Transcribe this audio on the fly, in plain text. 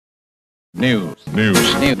News.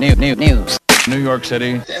 New York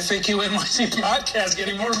City. The FAQ NYC podcast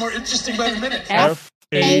getting more and more interesting by the minute.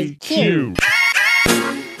 FAQ.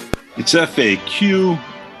 It's FAQ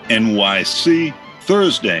NYC,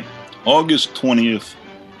 Thursday, August 20th,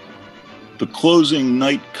 the closing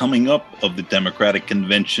night coming up of the Democratic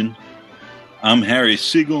Convention. I'm Harry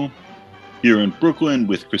Siegel, here in Brooklyn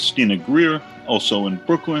with Christina Greer, also in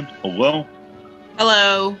Brooklyn. Hello.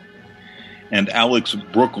 Hello. And Alex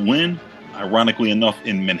Brooklyn, ironically enough,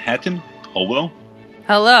 in Manhattan. Hello.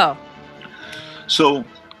 Hello. So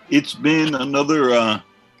it's been another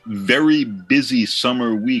very busy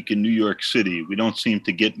summer week in New York City. We don't seem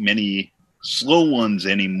to get many slow ones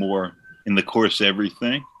anymore in the course of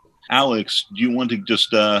everything. Alex, do you want to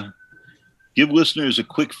just give listeners a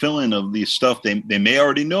quick fill-in of the stuff they may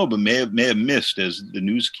already know but may have missed as the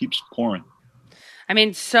news keeps pouring? I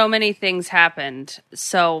mean, so many things happened.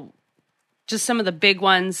 So just some of the big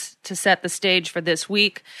ones to set the stage for this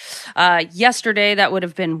week. Yesterday, that would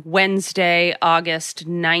have been Wednesday, August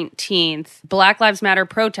 19th. Black Lives Matter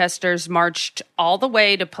protesters marched all the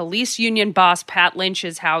way to police union boss Pat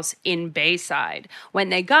Lynch's house in Bayside. When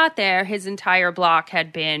they got there, his entire block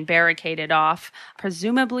had been barricaded off,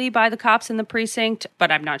 presumably by the cops in the precinct,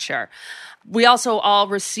 but I'm not sure. We also all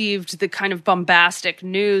received the kind of bombastic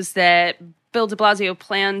news that Bill de Blasio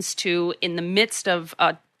plans to, in the midst of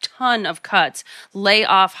a ton of cuts, lay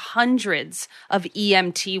off hundreds of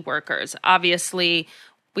EMT workers. Obviously,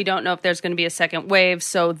 we don't know if there's going to be a second wave,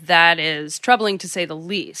 so that is troubling to say the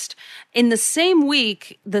least. In the same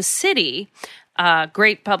week, the city,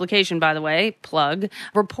 great publication, by the way, plug,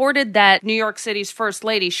 reported that New York City's First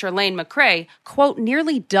Lady, Chirlane McCray, quote,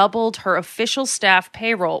 nearly doubled her official staff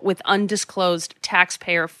payroll with undisclosed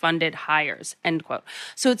taxpayer-funded hires, end quote.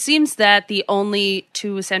 So it seems that the only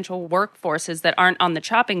two essential workforces that aren't on the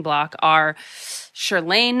chopping block are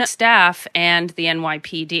Chirlane staff and the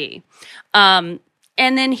NYPD. And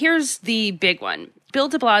then here's the big one. Bill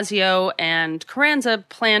de Blasio and Carranza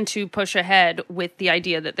plan to push ahead with the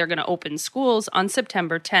idea that they're going to open schools on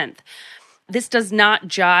September 10th. This does not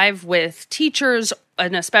jive with teachers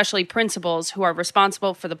and especially principals who are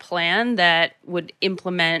responsible for the plan that would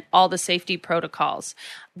implement all the safety protocols.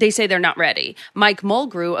 They say they're not ready. Mike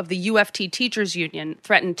Mulgrew of the UFT Teachers Union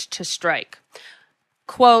threatened to strike.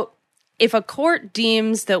 Quote, "If a court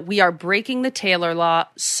deems that we are breaking the Taylor law,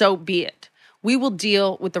 so be it. We will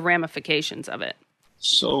deal with the ramifications of it."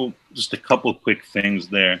 So just a couple quick things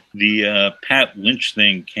there. The Pat Lynch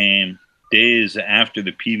thing came days after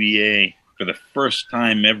the PBA, for the first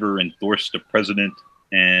time ever, endorsed a president.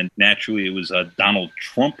 And naturally, it was Donald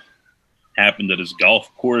Trump. Happened at his golf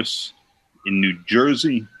course in New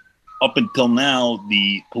Jersey. Up until now,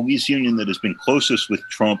 the police union that has been closest with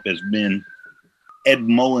Trump has been Ed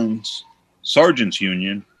Mullen's Sergeants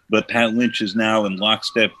Union. But Pat Lynch is now in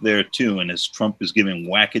lockstep there, too. And as Trump is giving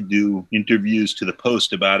wackadoo interviews to the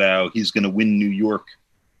Post about how he's going to win New York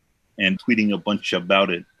and tweeting a bunch about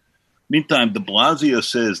it. Meantime, de Blasio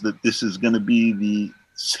says that this is going to be the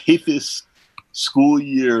safest school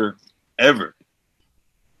year ever,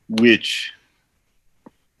 which,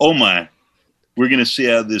 oh my, we're going to see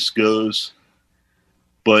how this goes.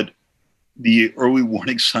 But the early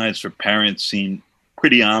warning signs for parents seem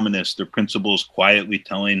pretty ominous. Their principals quietly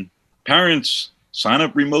telling parents, sign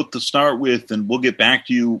up remote to start with, and we'll get back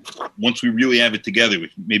to you once we really have it together,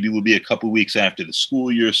 which maybe will be a couple weeks after the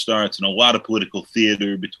school year starts, and a lot of political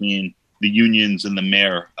theater between the unions and the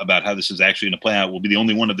mayor about how this is actually going to play out. We'll be the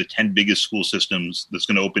only one of the 10 biggest school systems that's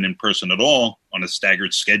going to open in person at all on a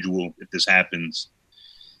staggered schedule if this happens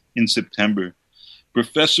in September.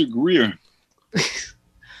 Professor Greer.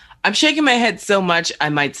 I'm shaking my head so much I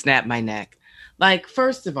might snap my neck. Like,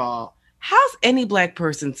 first of all, how's any Black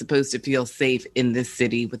person supposed to feel safe in this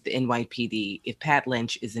city with the NYPD if Pat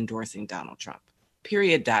Lynch is endorsing Donald Trump?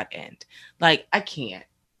 Period. End. Like, I can't.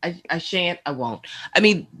 I shan't. I won't. I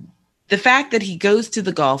mean, the fact that he goes to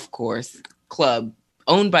the golf course club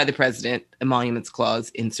owned by the president, emoluments clause,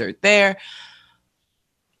 insert there,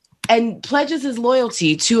 and pledges his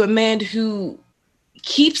loyalty to a man who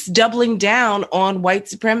keeps doubling down on white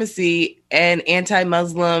supremacy and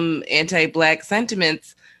anti-Muslim, anti-Black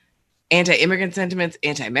sentiments, anti-immigrant sentiments,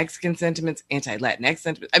 anti-Mexican sentiments, anti-Latinx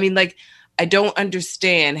sentiments. I mean, like, I don't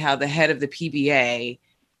understand how the head of the PBA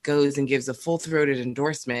goes and gives a full-throated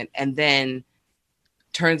endorsement and then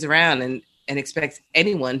turns around and expects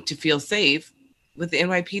anyone to feel safe with the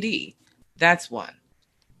NYPD. That's one.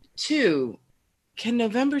 Two, can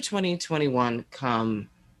November 2021 come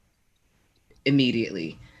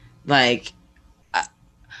immediately? Like,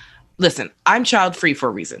 listen, I'm child-free for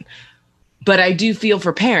a reason, but I do feel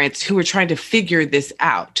for parents who are trying to figure this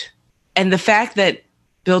out. And the fact that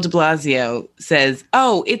Bill de Blasio says,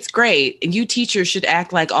 oh, it's great, and you teachers should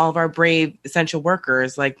act like all of our brave essential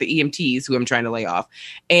workers, like the EMTs who I'm trying to lay off,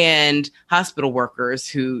 and hospital workers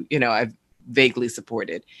who, I've vaguely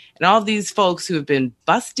supported, and all of these folks who have been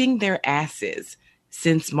busting their asses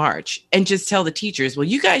since March, and just tell the teachers, well,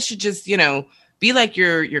 you guys should just, be like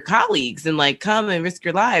your colleagues and like come and risk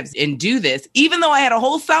your lives and do this, even though I had a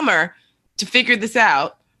whole summer to figure this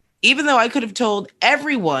out, even though I could have told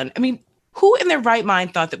everyone. I mean, who in their right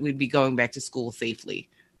mind thought that we'd be going back to school safely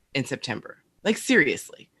in September? Like,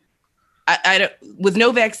 seriously. I don't, with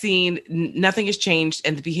no vaccine, nothing has changed,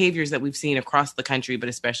 and the behaviors that we've seen across the country, but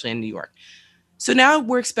especially in New York. So now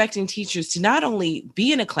we're expecting teachers to not only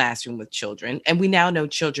be in a classroom with children, and we now know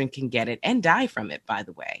children can get it and die from it, by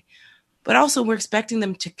the way, but also we're expecting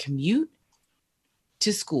them to commute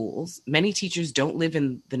to schools. Many teachers don't live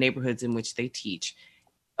in the neighborhoods in which they teach.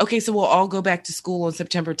 Okay, so we'll all go back to school on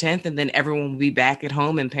September 10th, and then everyone will be back at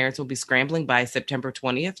home and parents will be scrambling by September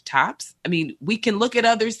 20th, tops. I mean, we can look at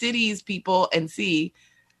other cities, people, and see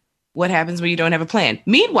what happens when you don't have a plan.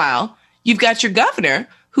 Meanwhile, you've got your governor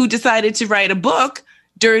who decided to write a book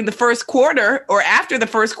during the first quarter or after the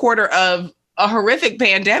first quarter of a horrific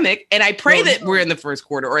pandemic. And I pray that we're in the first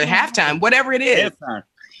quarter or at halftime, whatever it is.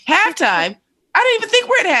 Halftime. I don't even think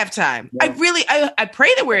we're at halftime. Yeah. I pray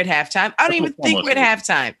that we're at halftime. I don't even think we're at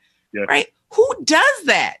halftime. Yeah. Right? Who does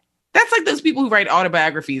that? That's like those people who write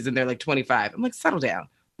autobiographies and they're like 25. I'm like, settle down.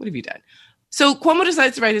 What have you done? So Cuomo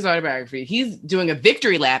decides to write his autobiography. He's doing a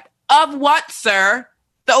victory lap of what, sir?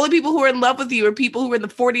 The only people who are in love with you are people who are in the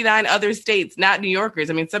 49 other states, not New Yorkers.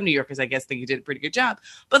 I mean, some New Yorkers, I guess, think you did a pretty good job.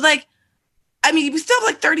 But like, I mean, we still have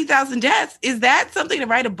like 30,000 deaths. Is that something to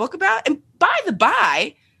write a book about? And by the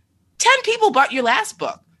by, 10 people bought your last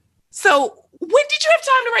book. So when did you have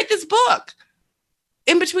time to write this book?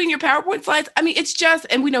 In between your PowerPoint slides? I mean, it's just,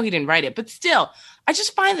 and we know he didn't write it, but still, I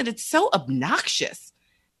just find that it's so obnoxious.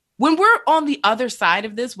 When we're on the other side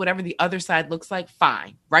of this, whatever the other side looks like,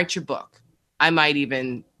 fine, write your book. I might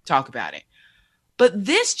even talk about it. But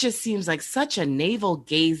this just seems like such a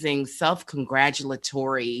navel-gazing,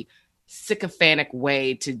 self-congratulatory, sycophantic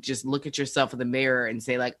way to just look at yourself in the mirror and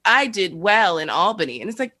say, like, I did well in Albany. And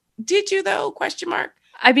it's like, did you though? Question mark.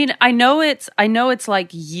 I mean, I know it's like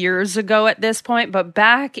years ago at this point, but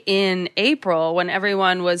back in April when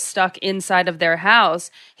everyone was stuck inside of their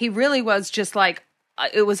house, he really was just like,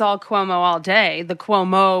 it was all Cuomo all day. The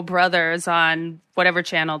Cuomo brothers on whatever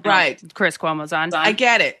channel right. Chris Cuomo's on. I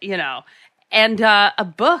get it. And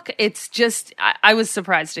a book, it's just, I was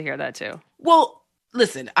surprised to hear that too. Well,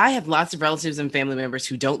 listen, I have lots of relatives and family members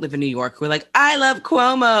who don't live in New York who are like, I love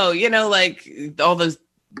Cuomo, like all those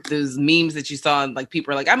memes that you saw, and like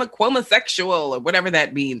people are like, I'm a Cuomo-sexual or whatever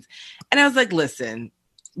that means. And I was like, listen,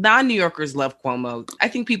 non-New Yorkers love Cuomo. I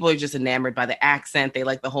think people are just enamored by the accent. They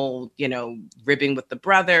like the whole, ribbing with the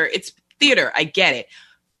brother. It's theater. I get it.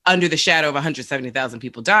 Under the shadow of 170,000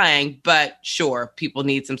 people dying. But sure, people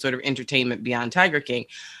need some sort of entertainment beyond Tiger King.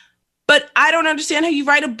 But I don't understand how you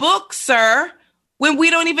write a book, sir, when we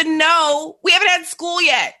don't even know. We haven't had school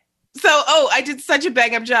yet. So, I did such a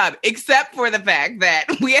bang-up job, except for the fact that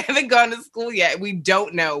we haven't gone to school yet. We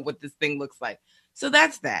don't know what this thing looks like. So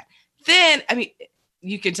that's that. Then, I mean,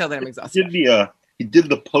 you can tell that I'm exhausted. He did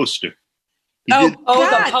the poster. God,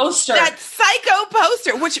 the poster. That psycho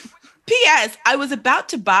poster, which, P.S., I was about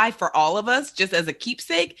to buy for all of us just as a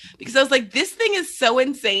keepsake, because I was like, this thing is so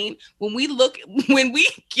insane. When we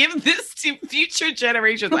give this to future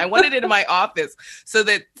generations, I wanted it in my office so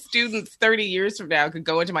that students 30 years from now could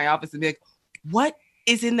go into my office and be like, what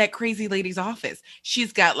is in that crazy lady's office?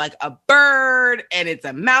 She's got like a bird and it's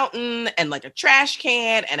a mountain and like a trash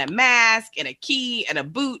can and a mask and a key and a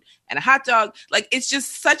boot and a hot dog. Like, it's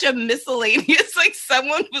just such a miscellaneous, like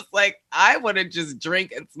someone was like, I want to just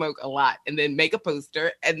drink and smoke a lot and then make a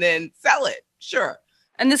poster and then sell it. Sure.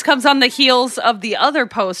 And this comes on the heels of the other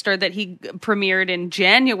poster that he premiered in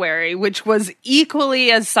January, which was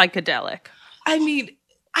equally as psychedelic. I mean,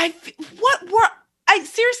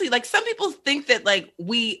 seriously, like, some people think that like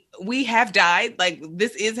we have died, like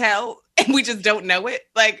this is hell and we just don't know it.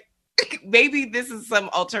 Like, maybe this is some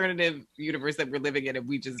alternative universe that we're living in and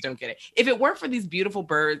we just don't get it. If it weren't for these beautiful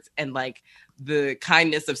birds and like the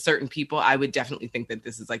kindness of certain people, I would definitely think that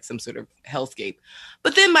this is like some sort of hellscape.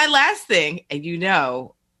 But then my last thing, and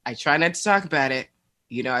I try not to talk about it.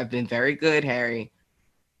 I've been very good, Harry.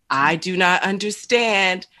 I do not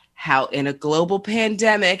understand how in a global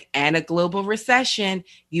pandemic and a global recession,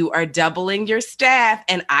 you are doubling your staff.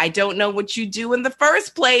 And I don't know what you do in the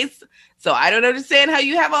first place. So I don't understand how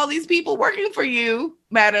you have all these people working for you,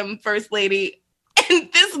 Madam First Lady.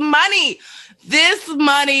 And this money, This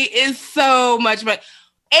money is so much money.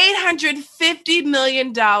 $850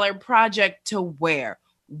 million project to where?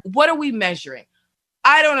 What are we measuring?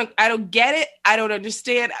 I don't get it. I don't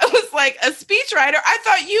understand. I was like, a speechwriter? I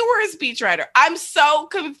thought you were a speechwriter. I'm so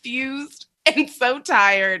confused and so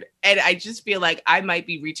tired. And I just feel like I might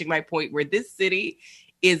be reaching my point where this city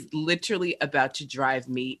is literally about to drive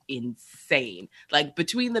me insane. Like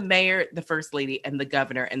between the mayor, the first lady, and the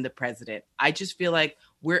governor and the president, I just feel like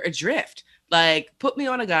we're adrift. Like put me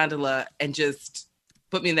on a gondola and just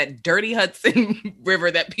put me in that dirty Hudson River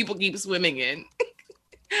that people keep swimming in.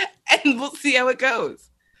 And we'll see how it goes.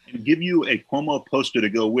 And give you a Cuomo poster to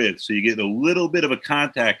go with, so you get a little bit of a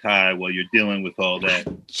contact high while you're dealing with all that.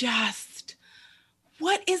 Just,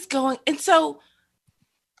 what is going? And so,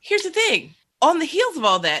 here's the thing. On the heels of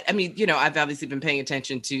all that, I mean, I've obviously been paying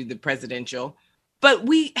attention to the presidential, but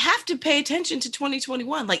we have to pay attention to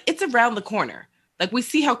 2021. Like, it's around the corner. Like, we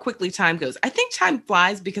see how quickly time goes. I think time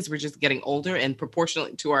flies because we're just getting older and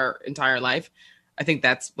proportionally to our entire life. I think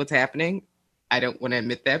that's what's happening. I don't want to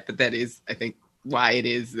admit that, but that is, I think, why it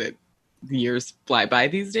is that the years fly by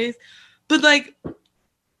these days. But like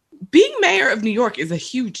being mayor of New York is a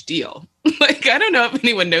huge deal. Like, I don't know if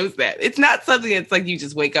anyone knows that. It's not something that's like you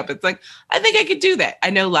just wake up. It's like, I think I could do that. I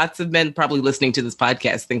know lots of men probably listening to this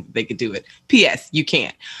podcast think that they could do it. P.S. You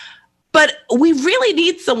can't. But we really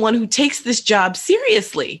need someone who takes this job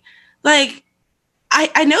seriously. Like,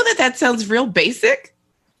 I know that sounds real basic,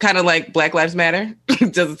 kind of like Black Lives Matter.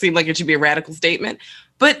 It doesn't seem like it should be a radical statement.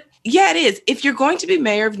 But yeah, it is. If you're going to be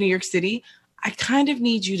mayor of New York City, I kind of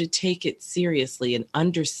need you to take it seriously and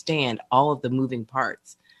understand all of the moving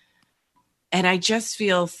parts. And I just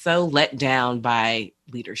feel so let down by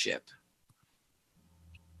leadership.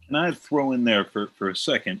 Can I throw in there for a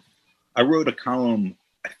second? I wrote a column,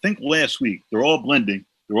 I think last week. They're all blending.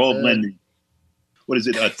 What is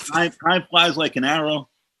it? Time flies like an arrow.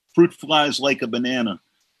 Fruit flies like a banana.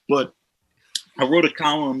 But I wrote a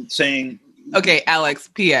column saying... Okay, Alex,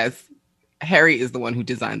 P.S. Harry is the one who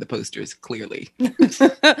designed the posters, clearly.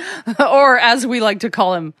 Or as we like to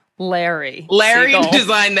call him, Larry. Larry Siegel.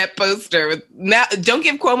 designed that poster. Now, don't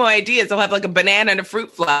give Cuomo ideas. He'll have like a banana and a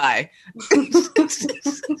fruit fly.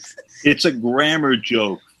 It's a grammar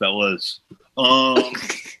joke, fellas.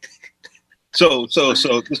 So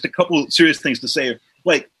just a couple serious things to say.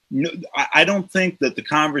 Like, I don't think that the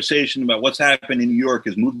conversation about what's happened in New York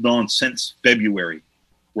has moved on since February,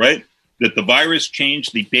 right? That the virus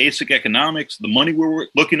changed the basic economics, the money we're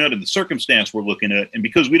looking at, and the circumstance we're looking at. And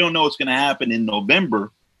because we don't know what's going to happen in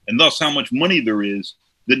November, and thus how much money there is,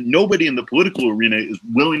 that nobody in the political arena is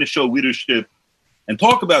willing to show leadership and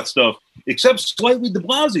talk about stuff, except slightly de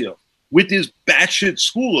Blasio with his batshit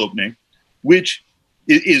school opening, which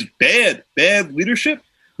is bad leadership,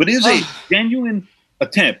 but is a genuine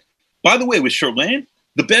attempt. By the way, with Charlene,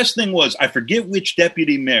 the best thing was, I forget which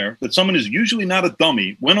deputy mayor, but someone who's usually not a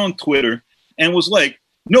dummy, went on Twitter and was like,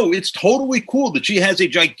 no, it's totally cool that she has a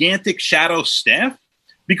gigantic shadow staff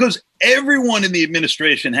because everyone in the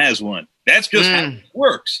administration has one. That's just how it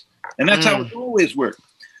works. And that's how it always worked,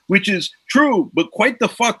 which is true, but quite the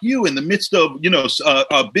fuck you in the midst of,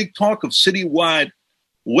 a big talk of citywide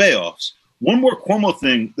layoffs. One more Cuomo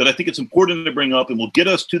thing that I think it's important to bring up, and will get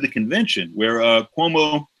us to the convention, where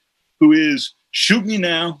Cuomo, who is, shoot me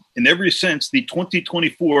now, in every sense, the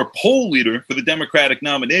 2024 poll leader for the Democratic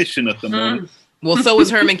nomination at the moment. Well, so was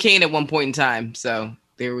Herman Cain at one point in time. So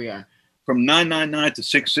there we are. From 999 to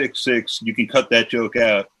 666, you can cut that joke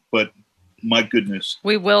out, but my goodness.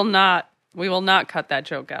 We will not cut that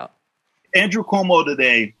joke out. Andrew Cuomo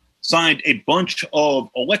today signed a bunch of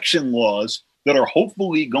election laws that are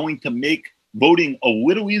hopefully going to make voting a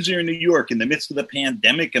little easier in New York in the midst of the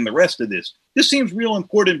pandemic and the rest of this. This seems real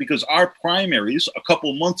important because our primaries a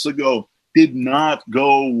couple months ago did not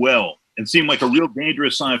go well and seemed like a real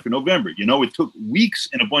dangerous sign for November. It took weeks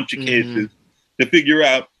in a bunch of cases to figure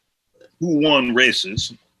out who won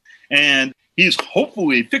races. And he's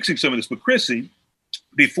hopefully fixing some of this. But Chrissy,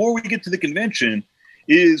 before we get to the convention,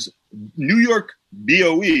 is New York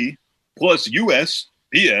BOE plus US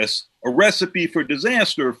PS a recipe for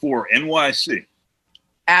disaster for NYC?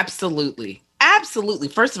 Absolutely.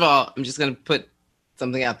 First of all, I'm just going to put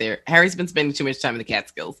something out there. Harry's been spending too much time in the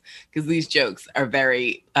Catskills because these jokes are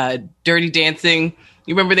very Dirty Dancing.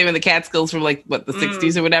 You remember they were in the Catskills from the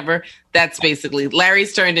 60s or whatever? That's basically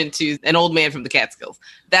Larry's turned into an old man from the Catskills.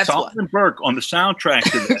 That's Solomon Burke on the soundtrack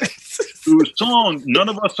to that, whose song "None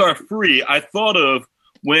of Us Are Free" I thought of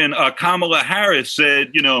when Kamala Harris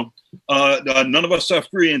said, none of us are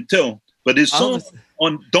free until. But his song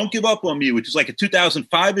on "Don't Give Up on Me," which is like a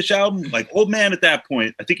 2005-ish album, like old man at that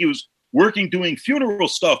point. I think he was working doing funeral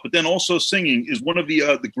stuff, but then also singing is one of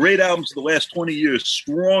the great albums of the last 20 years.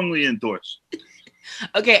 Strongly endorsed.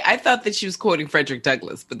 Okay, I thought that she was quoting Frederick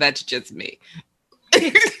Douglass, but that's just me.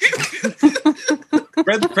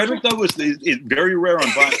 Frederick Douglass is very rare on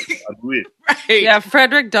vinyl, I believe. Right. Yeah,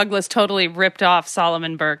 Frederick Douglass totally ripped off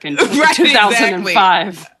Solomon Burke in Right,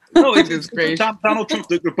 2005. Oh, it is great. Donald Trump,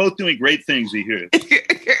 they're both doing great things, you hear.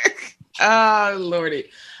 Oh, Lordy.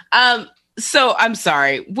 So I'm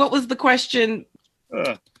sorry. What was the question?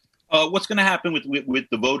 What's going to happen with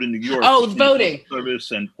the vote in New York? Oh, voting.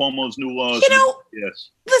 Service and Cuomo's new laws. Yes.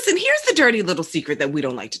 Listen, here's the dirty little secret that we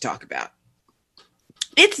don't like to talk about.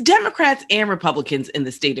 It's Democrats and Republicans in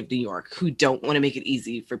the state of New York who don't want to make it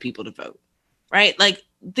easy for people to vote, right? Like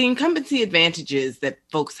the incumbency advantages that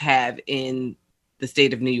folks have in the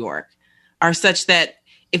state of New York are such that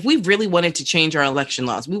if we really wanted to change our election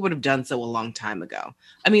laws, we would have done so a long time ago.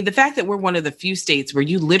 I mean, the fact that we're one of the few states where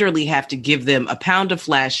you literally have to give them a pound of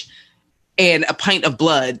flesh and a pint of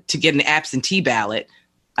blood to get an absentee ballot.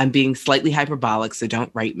 I'm being slightly hyperbolic, so don't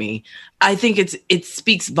write me. I think it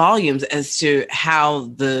speaks volumes as to how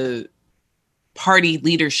the party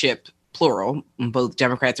leadership, plural, both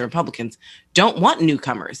Democrats and Republicans, don't want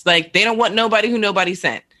newcomers. Like, they don't want nobody who nobody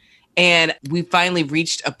sent. And we finally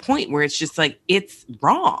reached a point where it's just like, it's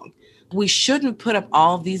wrong. We shouldn't put up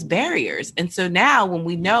all of these barriers. And so now when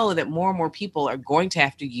we know that more and more people are going to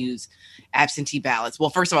have to use absentee ballots, well,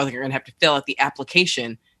 first of all, they're going to have to fill out the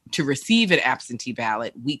application to receive an absentee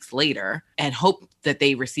ballot weeks later and hope that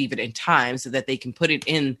they receive it in time so that they can put it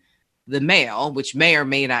in the mail, which may or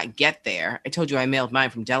may not get there. I told you I mailed mine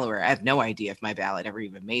from Delaware. I have no idea if my ballot ever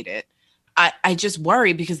even made it. I just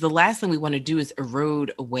worry because the last thing we want to do is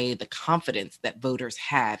erode away the confidence that voters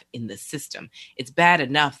have in the system. It's bad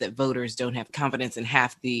enough that voters don't have confidence in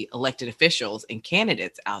half the elected officials and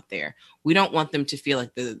candidates out there. We don't want them to feel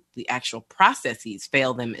like the actual processes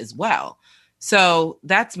fail them as well. So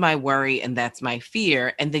that's my worry and that's my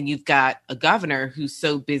fear. And then you've got a governor who's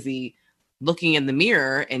so busy looking in the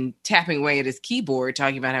mirror and tapping away at his keyboard,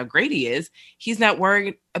 talking about how great he is. He's not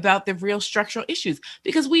worried about the real structural issues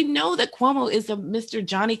because we know that Cuomo is a Mr.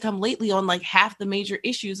 Johnny come lately on like half the major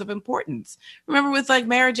issues of importance. Remember with like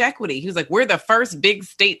marriage equity, he was like, we're the first big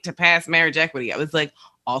state to pass marriage equity. I was like,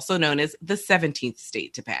 also known as the 17th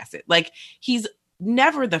state to pass it. Like, he's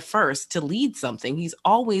never the first to lead something. He's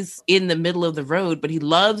always in the middle of the road, but he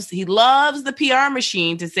loves the PR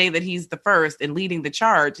machine to say that he's the first and leading the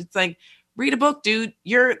charge. It's like, read a book, dude.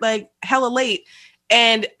 You're like hella late.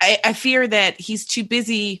 And I fear that he's too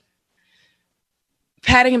busy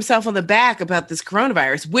patting himself on the back about this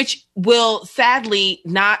coronavirus, which will sadly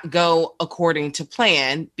not go according to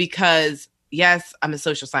plan because, yes, I'm a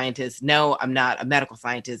social scientist. No, I'm not a medical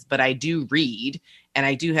scientist, but I do read and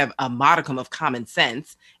I do have a modicum of common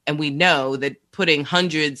sense. And we know that putting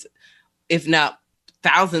hundreds, if not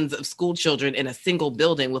thousands of school children in a single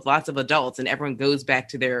building with lots of adults and everyone goes back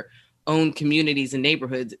to their own communities and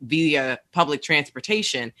neighborhoods via public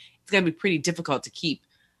transportation, it's going to be pretty difficult to keep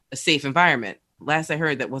a safe environment. Last I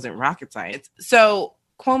heard, that wasn't rocket science. So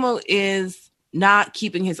Cuomo is not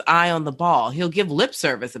keeping his eye on the ball. He'll give lip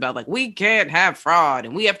service about like, we can't have fraud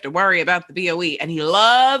and we have to worry about the BOE. And he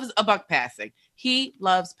loves a buck passing. He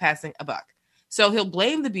loves passing a buck. So he'll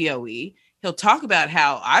blame the BOE. He'll talk about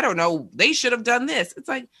how, I don't know, they should have done this. It's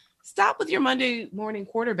like, stop with your Monday morning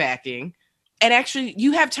quarterbacking. And actually,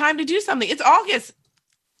 you have time to do something. It's August,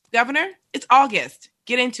 Governor. It's August.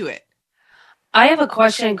 Get into it. I have a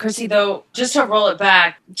question, Chrissy, though, just to roll it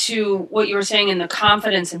back to what you were saying in the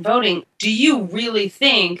confidence in voting. Do you really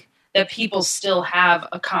think that people still have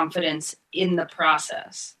a confidence in the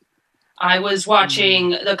process? I was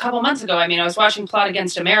watching a couple months ago. I was watching Plot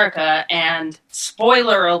Against America, and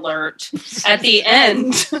spoiler alert, at the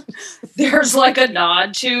end, there's like a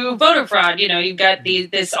nod to voter fraud. You know, you've got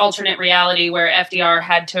this alternate reality where FDR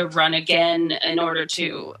had to run again in order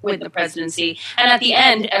to win the presidency. And at the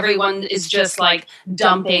end, everyone is just like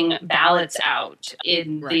dumping ballots out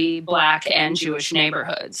in the Black and Jewish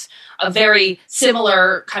neighborhoods. A very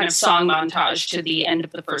similar kind of song montage to the end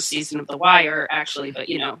of the first season of The Wire, actually. But,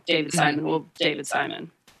 David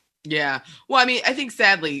Simon. Yeah. Well, I think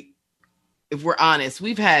sadly, if we're honest,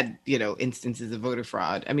 we've had, instances of voter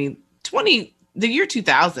fraud. The year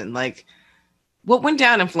 2000, like what went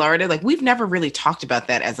down in Florida, like we've never really talked about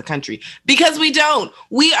that as a country because we don't.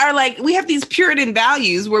 We are like, we have these Puritan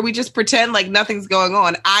values where we just pretend like nothing's going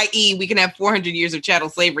on, i.e. we can have 400 years of chattel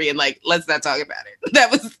slavery and like, let's not talk about it.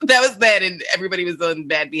 That was bad and everybody was on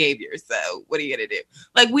bad behavior. So what are you going to do?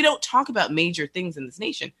 Like, we don't talk about major things in this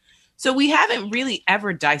nation. So we haven't really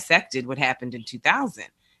ever dissected what happened in 2000.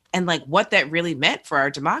 and like what that really meant for our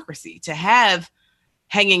democracy to have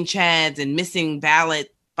hanging chads and missing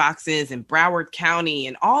ballot boxes in Broward County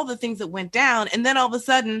and all the things that went down. And then all of a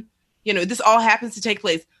sudden, this all happens to take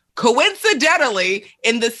place coincidentally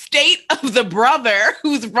in the state of the brother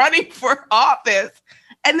who's running for office.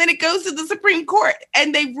 And then it goes to the Supreme Court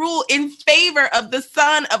and they rule in favor of the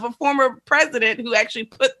son of a former president who actually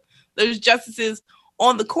put those justices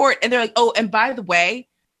on the court. And they're like, oh, and by the way,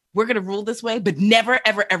 we're going to rule this way, but never,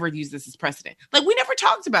 ever, ever use this as precedent. Like, we never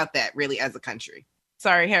talked about that really as a country.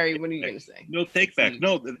 Sorry, Harry, what are you going to say? No take back.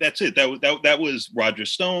 No, that's it. That was Roger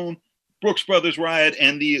Stone, Brooks Brothers riot,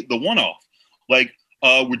 and the one-off. Like,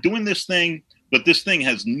 we're doing this thing, but this thing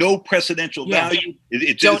has no precedential value.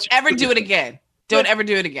 Don't ever do it again. Don't ever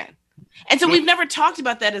do it again. And so we've never talked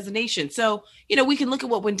about that as a nation. So, we can look at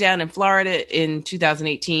what went down in Florida in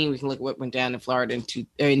 2018. We can look at what went down in Florida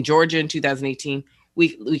in Georgia in 2018.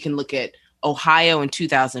 We can look at Ohio in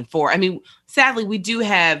 2004. I mean, sadly, we do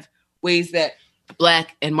have ways that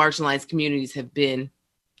Black and marginalized communities have been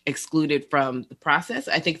excluded from the process.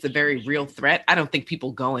 I think it's a very real threat. I don't think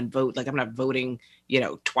people go and vote. Like, I'm not voting,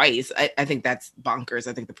 twice. I think that's bonkers.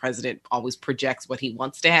 I think the president always projects what he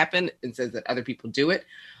wants to happen and says that other people do it.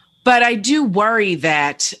 But I do worry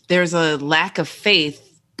that there's a lack of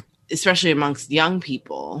faith, especially amongst young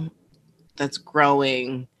people, that's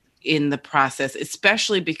growing in the process,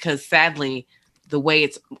 especially because, sadly, the way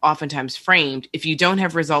it's oftentimes framed, if you don't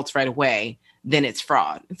have results right away, then it's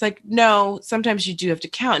fraud. It's like, no, sometimes you do have to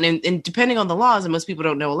count. And depending on the laws, and most people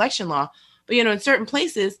don't know election law, but, in certain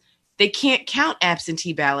places, they can't count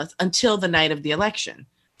absentee ballots until the night of the election.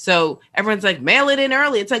 So everyone's like, mail it in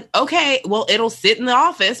early. It's like, okay, well, it'll sit in the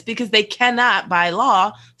office because they cannot, by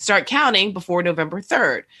law, start counting before November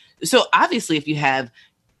 3rd. So obviously, if you have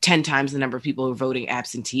 10 times the number of people who are voting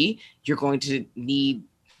absentee, you're going to need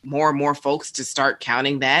more and more folks to start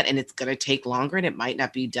counting that. And it's going to take longer and it might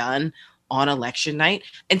not be done on election night.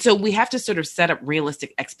 And so we have to sort of set up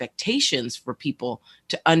realistic expectations for people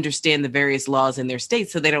to understand the various laws in their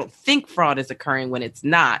states so they don't think fraud is occurring when it's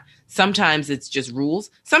not. Sometimes it's just rules.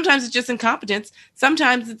 Sometimes it's just incompetence.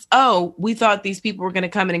 Sometimes it's, oh, we thought these people were going to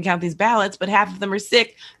come in and count these ballots, but half of them are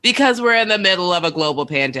sick because we're in the middle of a global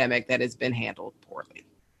pandemic that has been handled poorly.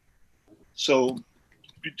 So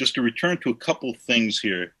just to return to a couple things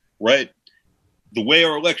here, right? The way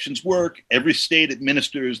our elections work, every state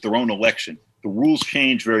administers their own election. The rules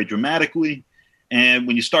change very dramatically. And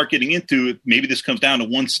when you start getting into it, maybe this comes down to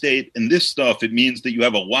one state and this stuff, it means that you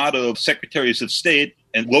have a lot of secretaries of state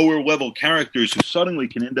and lower level characters who suddenly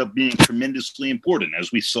can end up being tremendously important,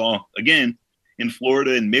 as we saw again in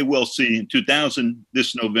Florida and may well see in 2000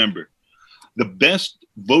 this November. The best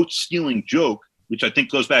vote stealing joke, which I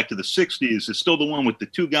think goes back to the 60s, is still the one with the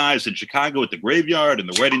two guys in Chicago at the graveyard and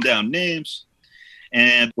they're writing down names.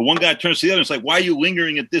 And the one guy turns to the other and is like, why are you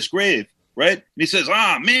lingering at this grave? Right? And he says,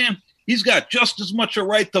 man, he's got just as much a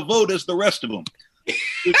right to vote as the rest of them.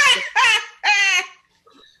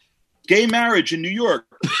 Gay marriage in New York.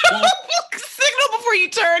 Signal before you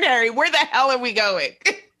turn, Harry. Where the hell are we going?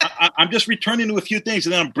 I'm just returning to a few things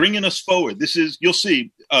and then I'm bringing us forward. This is, you'll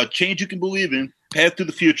see, change you can believe in, path to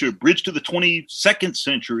the future, bridge to the 22nd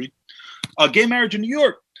century. Gay marriage in New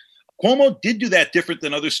York. Cuomo did do that different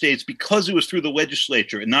than other states because it was through the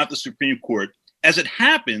legislature and not the Supreme Court. As it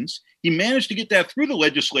happens, he managed to get that through the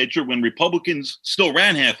legislature when Republicans still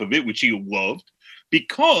ran half of it, which he loved,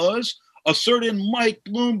 because a certain Mike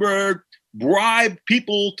Bloomberg bribed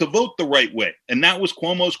people to vote the right way. And that was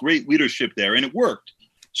Cuomo's great leadership there, and it worked.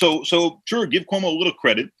 So sure, give Cuomo a little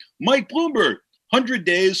credit. Mike Bloomberg, 100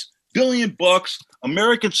 days, $1 billion,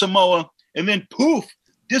 American Samoa, and then poof,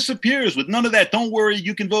 disappears with none of that. Don't worry,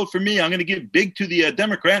 you can vote for me. I'm going to give big to the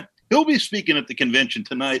Democrat. He'll be speaking at the convention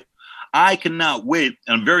tonight. I cannot wait.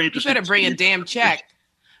 I'm very interested. You better bring a damn check.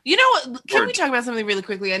 You know what? Can we talk about something really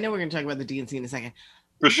quickly? I know we're going to talk about the DNC in a second.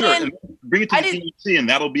 For sure. And bring it to the DNC, and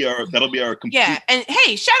that'll be our complete. Yeah, and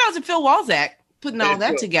hey, shout out to Phil Walzak putting all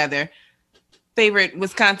that together. Favorite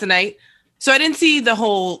Wisconsinite. So I didn't see the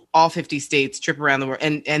whole all 50 states trip around the world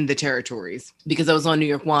and the territories because I was on New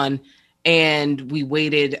York 1. And we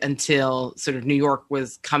waited until sort of New York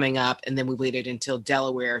was coming up, and then we waited until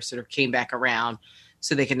Delaware sort of came back around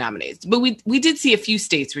so they could nominate. But we did see a few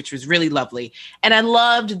states, which was really lovely. And I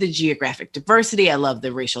loved the geographic diversity. I loved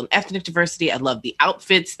the racial and ethnic diversity. I loved the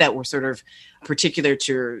outfits that were sort of particular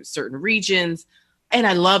to certain regions. And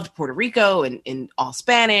I loved Puerto Rico and all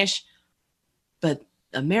Spanish. But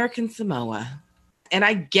American Samoa, and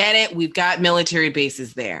I get it, we've got military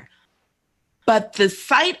bases there. But the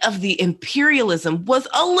sight of the imperialism was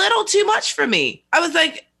a little too much for me. I was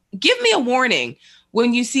like, give me a warning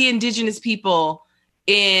when you see indigenous people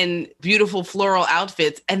in beautiful floral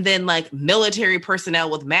outfits and then like military personnel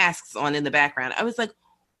with masks on in the background. I was like,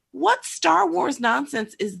 what Star Wars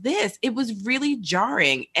nonsense is this? It was really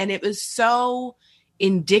jarring, and it was so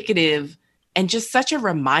indicative and just such a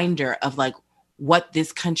reminder of like what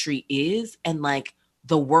this country is and like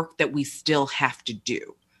the work that we still have to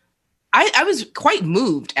do. I was quite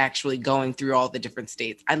moved actually going through all the different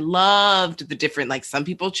states. I loved the different, like some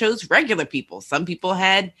people chose regular people. Some people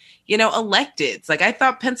had, electeds. Like I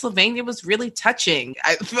thought Pennsylvania was really touching.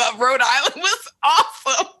 I thought Rhode Island was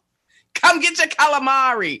awesome. Come get your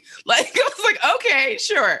calamari. Like, I was like, okay,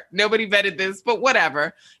 sure. Nobody vetted this, but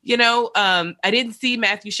whatever. I didn't see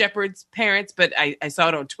Matthew Shepard's parents, but I saw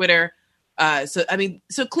it on Twitter.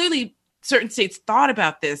 So clearly certain states thought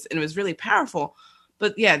about this and it was really powerful.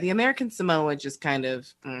 But yeah, the American Samoa just kind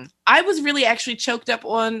of, I was really actually choked up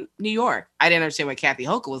on New York. I didn't understand why Kathy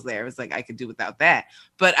Hochul was there. It was like, I could do without that.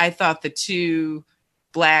 But I thought the two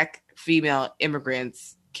Black female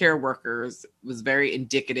immigrants, care workers, was very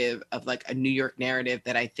indicative of like a New York narrative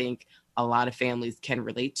that I think a lot of families can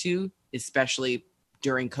relate to, especially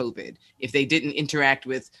during COVID. If they didn't interact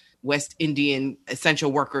with West Indian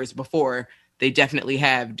essential workers before, they definitely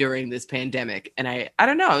have during this pandemic. And I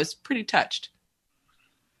don't know, I was pretty touched.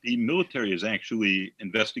 The military is actually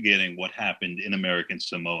investigating what happened in American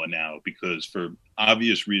Samoa now, because for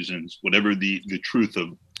obvious reasons, whatever the truth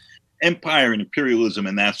of empire and imperialism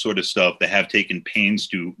and that sort of stuff, they have taken pains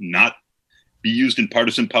to not be used in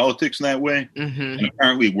partisan politics in that way. Mm-hmm. And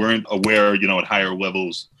apparently weren't aware, at higher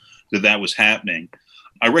levels that was happening.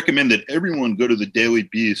 I recommend that everyone go to the Daily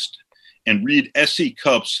Beast and read S.C.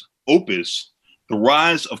 Cupp's opus, The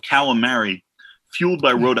Rise of Calamari, Fueled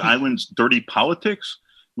by Rhode Island's Dirty Politics,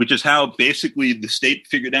 which is how basically the state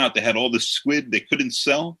figured out they had all this squid they couldn't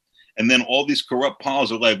sell. And then all these corrupt pals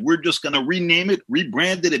are like, we're just going to rename it,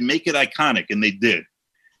 rebrand it, and make it iconic. And they did.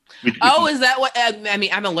 Is that what,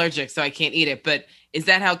 I'm allergic, so I can't eat it. But is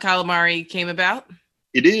that how calamari came about?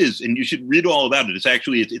 It is. And you should read all about it.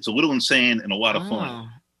 It's a little insane and a lot of fun.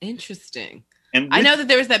 Interesting. And I know that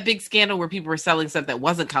there was that big scandal where people were selling stuff that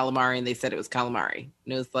wasn't calamari and they said it was calamari.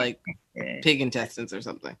 And it was like pig intestines or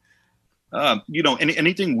something.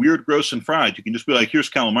 Anything weird, gross, and fried, you can just be like, here's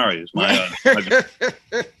calamari. Is my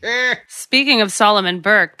Speaking of Solomon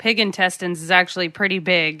Burke, pig intestines is actually pretty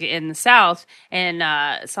big in the South, in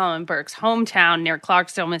Solomon Burke's hometown near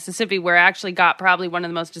Clarksville, Mississippi, where I actually got probably one of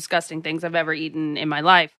the most disgusting things I've ever eaten in my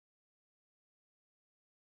life.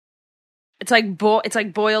 It's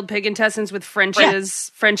like boiled pig intestines with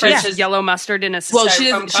French's yellow mustard in a. Well, she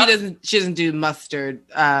doesn't do mustard.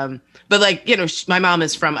 But like, my mom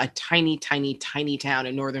is from a tiny, tiny, tiny town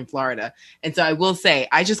in northern Florida, and so I will say,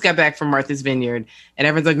 I just got back from Martha's Vineyard, and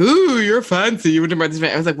everyone's like, "Ooh, you're fancy! You went to Martha's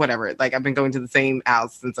Vineyard." I was like, "Whatever." Like, I've been going to the same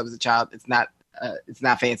house since I was a child. It's not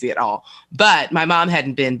fancy at all. But my mom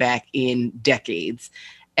hadn't been back in decades.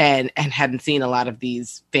 And hadn't seen a lot of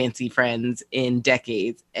these fancy friends in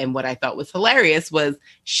decades. And what I thought was hilarious was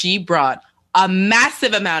she brought a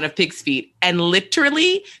massive amount of pig's feet. And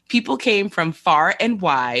literally people came from far and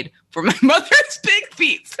wide for my mother's pig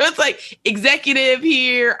feet. So it's like executive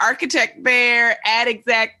here, architect there, ad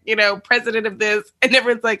exec, president of this. And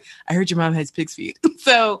everyone's like, I heard your mom has pig's feet.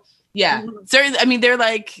 So yeah, certainly. I mean,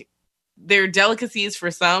 they're delicacies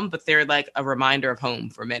for some, but they're like a reminder of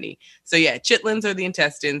home for many. So yeah, chitlins are the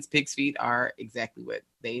intestines. Pig's feet are exactly what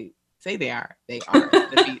they say they are. They are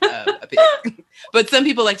the feet of a pig. But some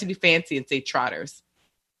people like to be fancy and say trotters.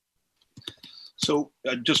 So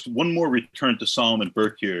just one more return to Solomon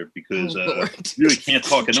Burke here, because really can't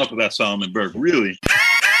talk enough about Solomon Burke, really.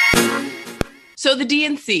 So the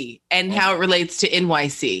DNC and how it relates to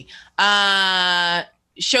NYC.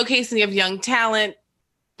 Showcasing of young talent.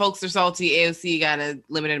 Folks are salty. AOC got a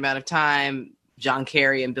limited amount of time. John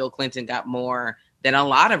Kerry and Bill Clinton got more than a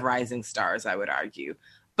lot of rising stars, I would argue.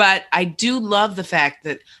 But I do love the fact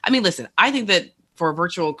that, listen, I think that for a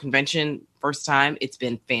virtual convention, first time, it's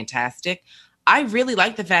been fantastic. I really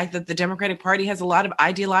like the fact that the Democratic Party has a lot of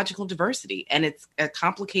ideological diversity, and it's a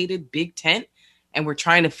complicated big tent, and we're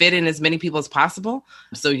trying to fit in as many people as possible.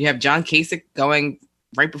 So you have John Kasich going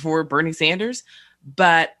right before Bernie Sanders.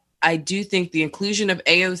 But I do think the inclusion of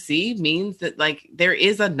AOC means that like there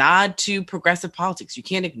is a nod to progressive politics. You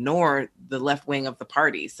can't ignore the left wing of the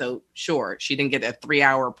party. So sure, she didn't get a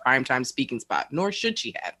 3-hour primetime speaking spot, nor should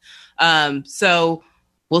she have. So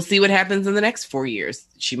we'll see what happens in the next 4 years.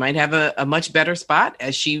 She might have a much better spot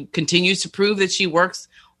as she continues to prove that she works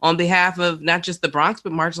on behalf of not just the Bronx,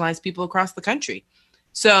 but marginalized people across the country.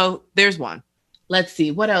 So there's one. Let's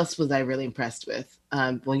see. What else was I really impressed with?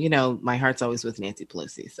 My heart's always with Nancy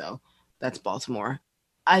Pelosi. So that's Baltimore.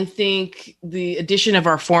 I think the addition of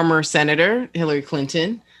our former senator, Hillary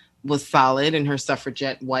Clinton, was solid in her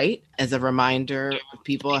suffragette white as a reminder of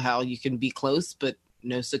people how you can be close but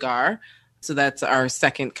no cigar. So that's our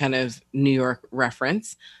second kind of New York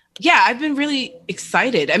reference. Yeah, I've been really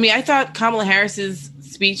excited. I mean, I thought Kamala Harris's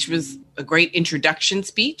speech was a great introduction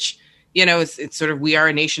speech. You know, it's sort of, we are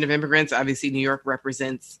a nation of immigrants. Obviously, New York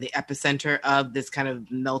represents the epicenter of this kind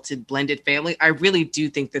of melted, blended family. I really do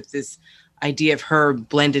think that this idea of her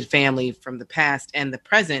blended family from the past and the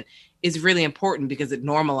present is really important because it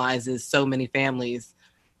normalizes so many families.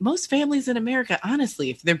 Most families in America, honestly,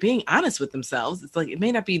 if they're being honest with themselves, it's like it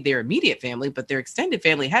may not be their immediate family, but their extended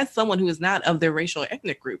family has someone who is not of their racial or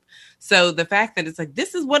ethnic group. So the fact that it's like,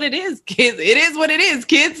 this is what it is, kids. It is what it is,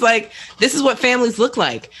 kids. Like, this is what families look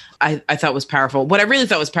like. I thought was powerful. What I really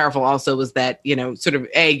thought was powerful also was that, you know, sort of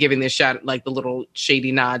giving this shot, like the little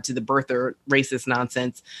shady nod to the birther racist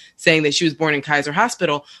nonsense, saying that she was born in Kaiser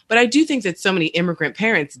Hospital. But I do think that so many immigrant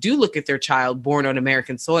parents do look at their child born on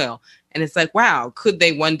American soil. And it's like, wow, could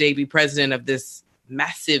they one day be president of this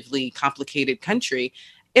massively complicated country?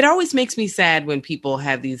 It always makes me sad when people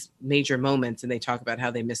have these major moments and they talk about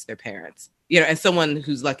how they miss their parents. You know, as someone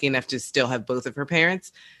who's lucky enough to still have both of her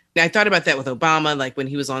parents, I thought about that with Obama, like when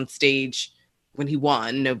he was on stage, when he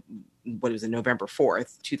won, what was it, November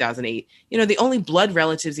 4th, 2008. You know, the only blood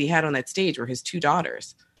relatives he had on that stage were his two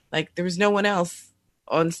daughters. Like, there was no one else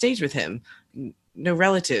on stage with him, no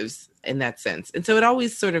relatives in that sense. And so it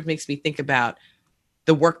always sort of makes me think about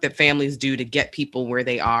the work that families do to get people where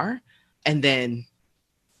they are. And then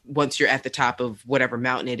once you're at the top of whatever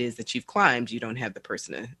mountain it is that you've climbed, you don't have the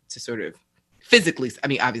person to sort of physically, I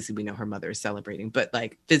mean, obviously we know her mother is celebrating, but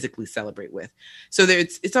like physically celebrate with. So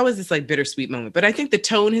it's always this like bittersweet moment. But I think the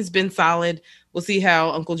tone has been solid. We'll see how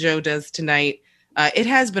Uncle Joe does tonight. It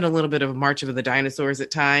has been a little bit of a march of the dinosaurs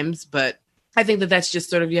at times, but I think that that's just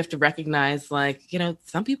sort of, you have to recognize, like, you know,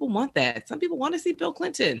 some people want that. Some people want to see Bill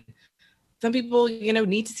Clinton. Some people, you know,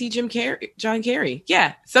 need to see John Kerry.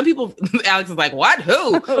 Yeah. Some people, Alex is like, what?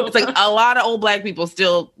 Who? It's like a lot of old black people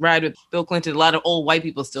still ride with Bill Clinton. A lot of old white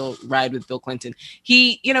people still ride with Bill Clinton.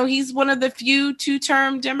 He, you know, he's one of the few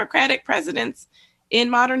two-term Democratic presidents in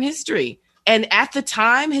modern history. And at the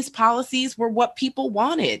time, his policies were what people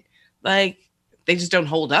wanted. Like, they just don't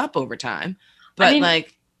hold up over time. But I mean,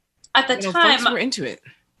 like, at the time, folks were into it.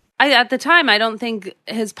 At the time, I don't think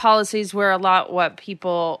his policies were a lot what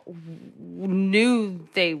people knew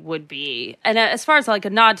they would be. And as far as like a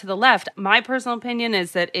nod to the left, my personal opinion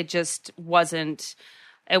is that it just wasn't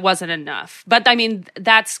enough. But I mean,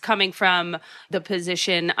 that's coming from the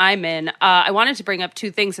position I'm in. I wanted to bring up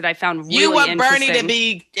two things that I found really interesting. You want Bernie to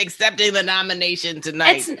be accepting the nomination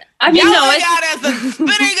tonight. I mean, no, it's got as a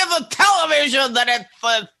spinning of a television that it's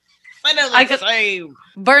for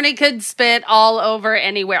Bernie could spit all over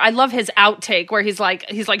anywhere. I love his outtake where he's like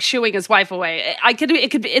shooing his wife away.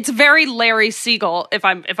 It's very Larry Siegel if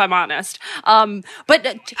I'm honest.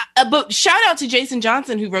 But shout out to Jason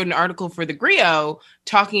Johnson, who wrote an article for the Griot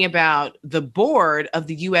talking about the board of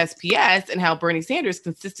the USPS and how Bernie Sanders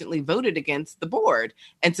consistently voted against the board.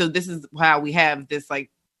 And so this is how we have this like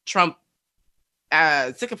Trump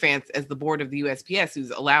sycophants as the board of the USPS who's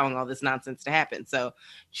allowing all this nonsense to happen. So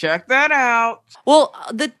check that out. Well,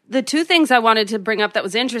 the two things I wanted to bring up that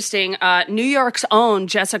was interesting, New York's own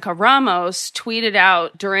Jessica Ramos tweeted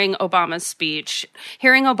out during Obama's speech,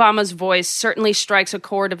 hearing Obama's voice certainly strikes a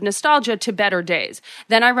chord of nostalgia to better days.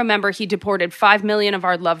 Then I remember he deported 5 million of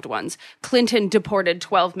our loved ones. Clinton deported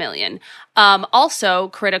 12 million. Also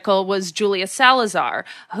critical was Julia Salazar,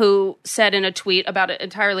 who said in a tweet about an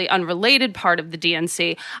entirely unrelated part of the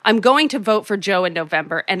DNC, I'm going to vote for Joe in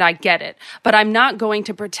November, and I get it, but I'm not going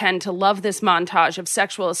to pretend to love this montage of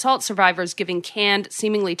sexual assault survivors giving canned,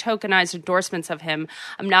 seemingly tokenized endorsements of him.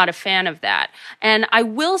 I'm not a fan of that. And I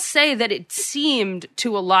will say that it seemed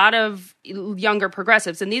to a lot of younger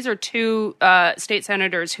progressives, and these are two state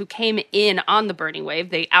senators who came in on the Bernie wave.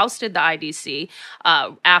 They ousted the IDC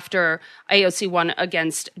after AOC won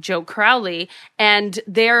against Joe Crowley, and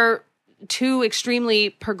they're two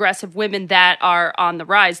extremely progressive women that are on the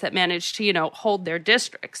rise that managed to, you know, hold their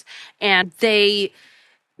districts. And they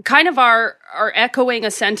kind of are echoing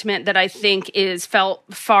a sentiment that I think is felt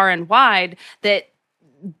far and wide, that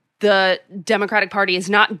the Democratic Party is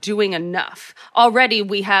not doing enough. Already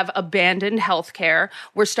we have abandoned healthcare.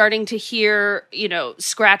 We're starting to hear, you know,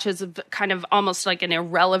 scratches of kind of almost like an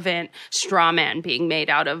irrelevant straw man being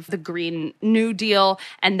made out of the Green New Deal,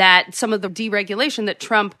 and that some of the deregulation that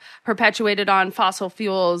Trump perpetuated on fossil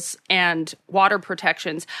fuels and water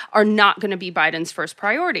protections are not going to be Biden's first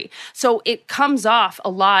priority. So it comes off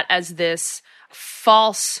a lot as this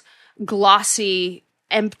false, glossy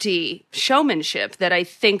empty showmanship that I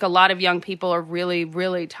think a lot of young people are really,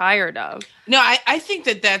 really tired of. No, I think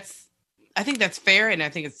that's fair, and I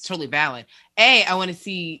think it's totally valid. I want to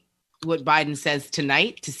see what Biden says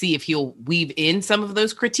tonight to see if he'll weave in some of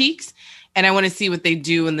those critiques, and I want to see what they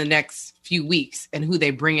do in the next few weeks and who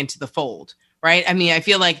they bring into the fold, right? I mean, I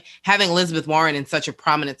feel like having Elizabeth Warren in such a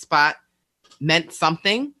prominent spot meant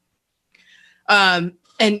something, and,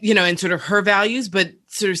 you know, and sort of her values, but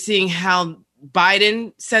sort of seeing how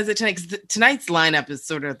Biden says it tonight, because tonight's lineup is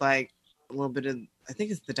sort of like a little bit of, I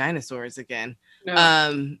think it's the dinosaurs again.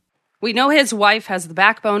 No. We know his wife has the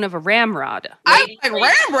backbone of a ramrod. I'm like,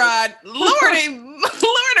 ramrod? Lord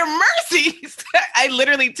of mercy. I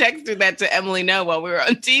literally texted that to Emily No while we were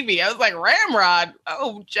on TV. I was like, ramrod?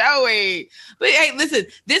 Oh, Joey. But hey, listen,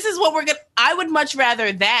 this is what I would much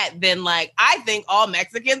rather that than like, I think all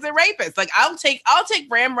Mexicans are rapists. Like, I'll take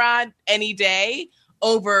ramrod any day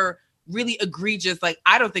over really egregious, like,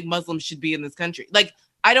 I don't think Muslims should be in this country. Like,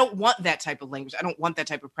 I don't want that type of language. I don't want that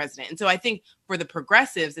type of president. And so I think for the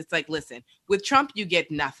progressives, it's like, listen, with Trump, you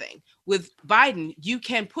get nothing. With Biden, you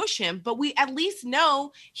can push him, but we at least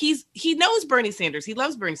know he knows Bernie Sanders. He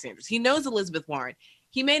loves Bernie Sanders. He knows Elizabeth Warren.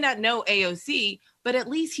 He may not know AOC, but at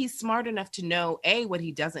least he's smart enough to know, A, what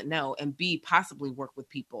he doesn't know, and B, possibly work with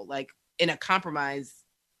people like in a compromise,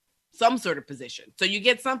 some sort of position. So you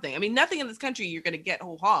get something. I mean, nothing in this country you're going to get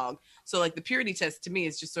whole hog. So like the purity test to me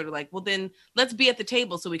is just sort of like, well, then let's be at the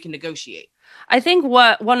table so we can negotiate. I think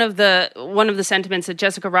what one of the sentiments that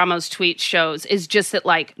Jessica Ramos' tweet shows is just that,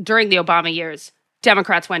 like, during the Obama years,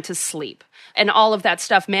 Democrats went to sleep, and all of that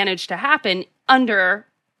stuff managed to happen under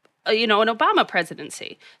an Obama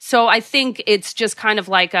presidency. So I think it's just kind of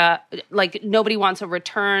like nobody wants a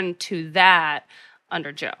return to that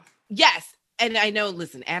under Joe. Yes. And I know,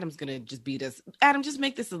 listen, Adam's going to just beat us. Adam, just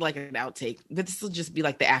make this like an outtake. This will just be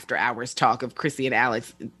like the after hours talk of Chrissy and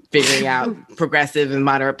Alex figuring out progressive and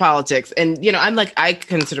moderate politics. And, you know, I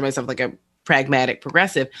consider myself like a pragmatic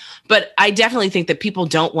progressive, but I definitely think that people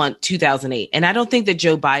don't want 2008. And I don't think that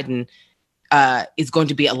Joe Biden is going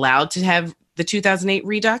to be allowed to have the 2008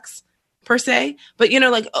 redux per se. But, you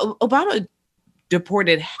know, like Obama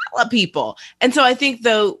deported hella people. And so I think,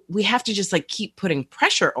 though, we have to just like keep putting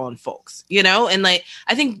pressure on folks, you know? And like,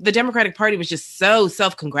 I think the Democratic Party was just so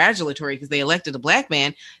self-congratulatory because they elected a black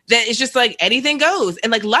man that it's just like anything goes.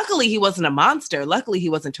 And like, luckily he wasn't a monster. Luckily he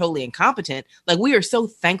wasn't totally incompetent. Like, we are so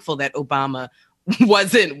thankful that Obama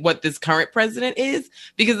wasn't what this current president is,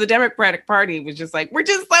 because the Democratic Party was just like, we're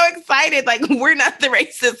just so excited. Like, we're not the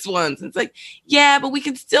racist ones. It's like, yeah, but we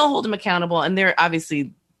can still hold him accountable. And they're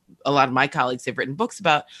obviously, a lot of my colleagues have written books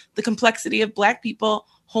about the complexity of black people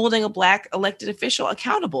holding a black elected official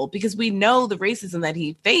accountable, because we know the racism that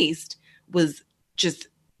he faced was just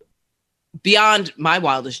beyond my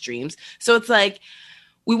wildest dreams. So it's like,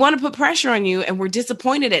 we want to put pressure on you and we're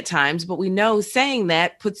disappointed at times, but we know saying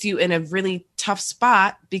that puts you in a really tough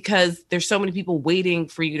spot because there's so many people waiting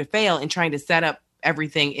for you to fail and trying to set up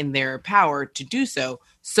everything in their power to do so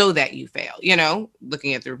that you fail, you know,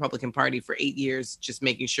 looking at the Republican Party for 8 years, just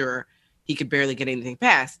making sure he could barely get anything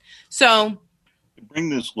passed. So to bring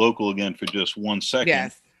this local again for just 1 second.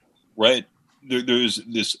 Yes. Right. There's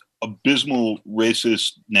this abysmal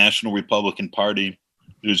racist National Republican Party.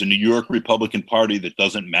 There's a New York Republican Party that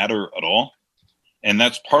doesn't matter at all. And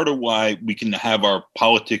that's part of why we can have our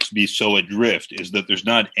politics be so adrift, is that there's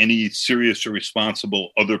not any serious or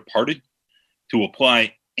responsible other party to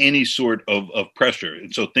apply any sort of pressure.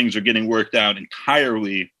 And so things are getting worked out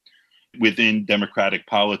entirely within Democratic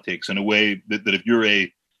politics in a way that if you're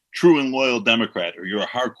a true and loyal Democrat, or you're a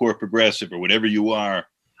hardcore progressive, or whatever you are,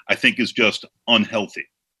 I think is just unhealthy.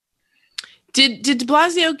 Did de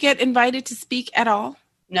Blasio get invited to speak at all?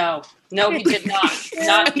 No, he did not.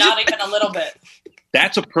 not even a little bit.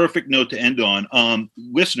 That's a perfect note to end on.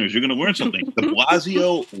 Listeners, you're going to learn something. De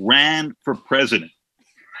Blasio ran for president.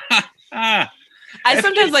 I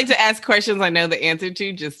sometimes like to ask questions I know the answer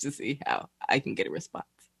to just to see how I can get a response.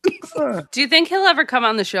 Do you think he'll ever come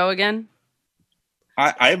on the show again?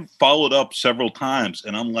 I've followed up several times,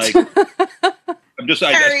 and I'm like, we'll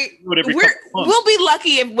be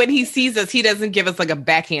lucky if when he sees us, he doesn't give us like a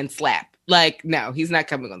backhand slap. Like, no, he's not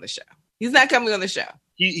coming on the show. He's not coming on the show.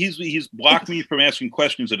 He's blocked me from asking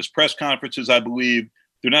questions at his press conferences, I believe.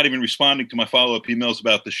 They're not even responding to my follow-up emails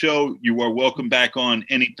about the show. You are welcome back on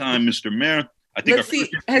anytime, Mr. Mayor. I think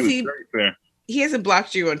very fair. He hasn't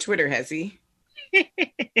blocked you on Twitter, has he?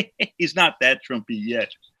 He's not that Trumpy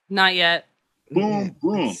yet. Not yet. Boom,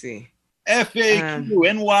 boom. Let's see. FAQ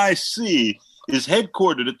NYC is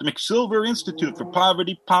headquartered at the McSilver Institute for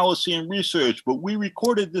Poverty Policy and Research, but we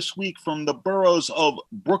recorded this week from the boroughs of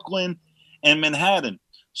Brooklyn and Manhattan.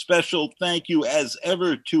 Special thank you, as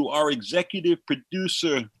ever, to our executive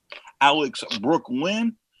producer, Alex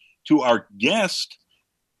Brooklyn, to our guest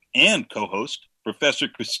and co-host, Professor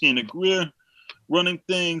Christina Greer, running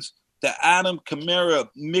things, to Adam Camara,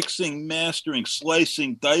 mixing, mastering,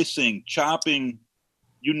 slicing, dicing, chopping,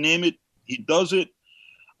 you name it, he does it.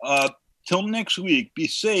 Till next week, be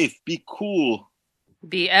safe, be cool.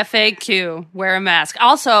 Be FAQ, wear a mask.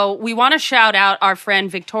 Also, we want to shout out our friend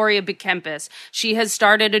Victoria Bekempis. She has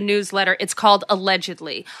started a newsletter. It's called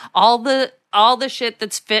Allegedly. All the shit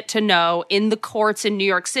that's fit to know in the courts in New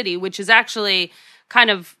York City, which is actually kind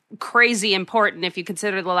of crazy important if you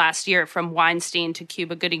consider the last year from Weinstein to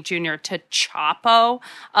Cuba Gooding Jr. to Chapo.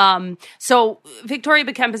 So Victoria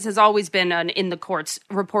Bekempis has always been an in the courts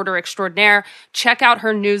reporter extraordinaire. Check out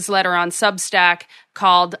her newsletter on Substack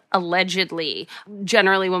called Allegedly.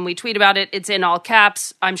 Generally, when we tweet about it, it's in all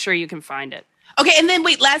caps. I'm sure you can find it. Okay, and then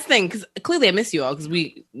wait, last thing, because clearly I miss you all because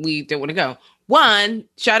we don't want to go. One,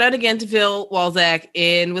 shout out again to Phil Walzak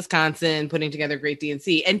in Wisconsin, putting together a great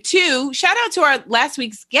DNC. And two, shout out to our last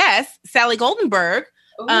week's guest, Sally Goldenberg,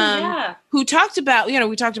 who talked about,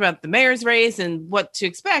 we talked about the mayor's race and what to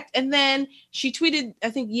expect. And then she tweeted, I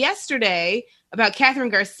think yesterday, about Catherine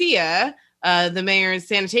Garcia, the mayor's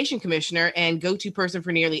sanitation commissioner and go-to person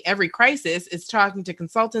for nearly every crisis, is talking to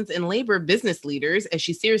consultants and labor business leaders as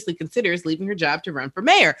she seriously considers leaving her job to run for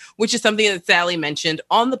mayor, which is something that Sally mentioned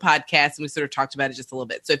on the podcast. And we sort of talked about it just a little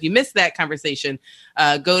bit. So if you missed that conversation,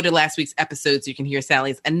 go to last week's episode so you can hear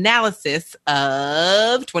Sally's analysis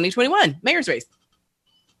of 2021 mayor's race.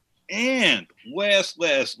 And last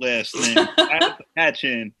thing, I have to patch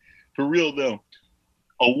in for real though.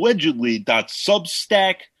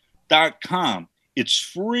 Allegedly.substack.com. It's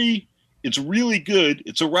free. It's really good.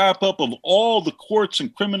 It's a wrap up of all the courts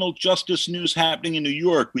and criminal justice news happening in New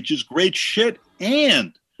York, which is great shit.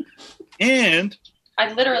 And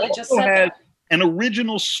I literally just said has that. An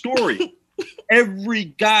original story every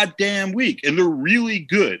goddamn week, and they're really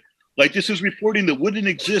good. Like, this is reporting that wouldn't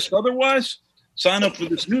exist otherwise. Sign up for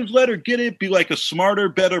this newsletter, get it, be like a smarter,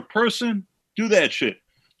 better person. Do that shit.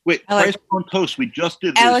 Wait, Alex, Price on Toast. We just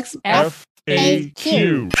did this. Alex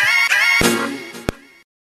FAQ.